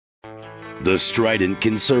The Strident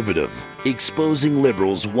Conservative, exposing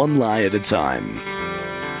liberals one lie at a time.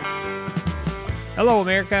 Hello,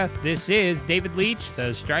 America. This is David Leach,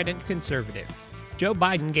 the Strident Conservative. Joe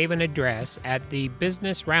Biden gave an address at the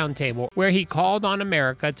Business Roundtable where he called on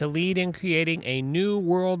America to lead in creating a new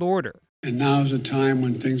world order. And now is a time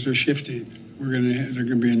when things are shifting. There's going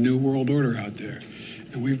to be a new world order out there,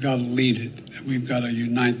 and we've got to lead it. And we've got to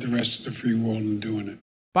unite the rest of the free world in doing it.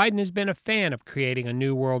 Biden has been a fan of creating a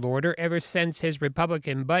new world order ever since his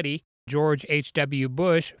Republican buddy, George H.W.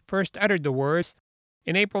 Bush, first uttered the words.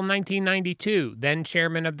 In April 1992, then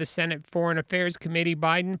chairman of the Senate Foreign Affairs Committee,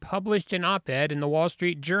 Biden published an op-ed in the Wall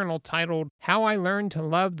Street Journal titled, "How I Learned to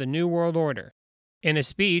Love the New World Order." In a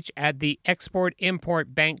speech at the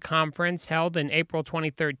Export-Import Bank Conference held in April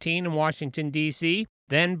 2013 in Washington, D.C.,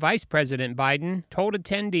 then Vice President Biden told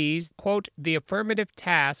attendees, quote, "The affirmative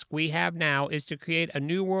task we have now is to create a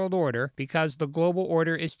new world order because the global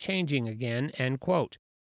order is changing again," end quote.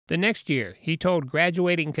 The next year, he told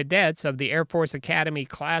graduating cadets of the Air Force Academy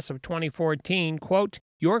class of 2014, quote,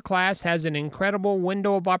 "Your class has an incredible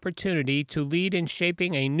window of opportunity to lead in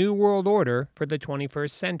shaping a new world order for the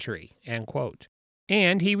 21st century," end quote.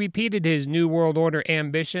 And he repeated his New World Order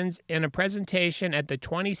ambitions in a presentation at the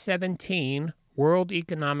 2017 World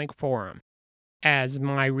Economic Forum. As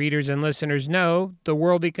my readers and listeners know, the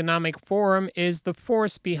World Economic Forum is the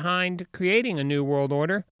force behind creating a new world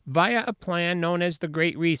order via a plan known as the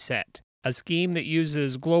Great Reset, a scheme that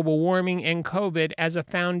uses global warming and COVID as a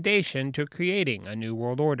foundation to creating a new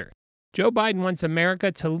world order. Joe Biden wants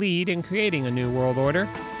America to lead in creating a new world order,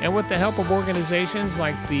 and with the help of organizations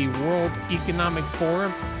like the World Economic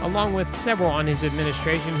Forum, along with several on his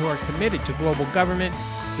administration who are committed to global government,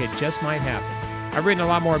 it just might happen. I've written a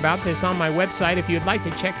lot more about this on my website. If you'd like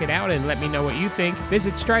to check it out and let me know what you think,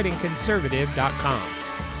 visit stridentconservative.com.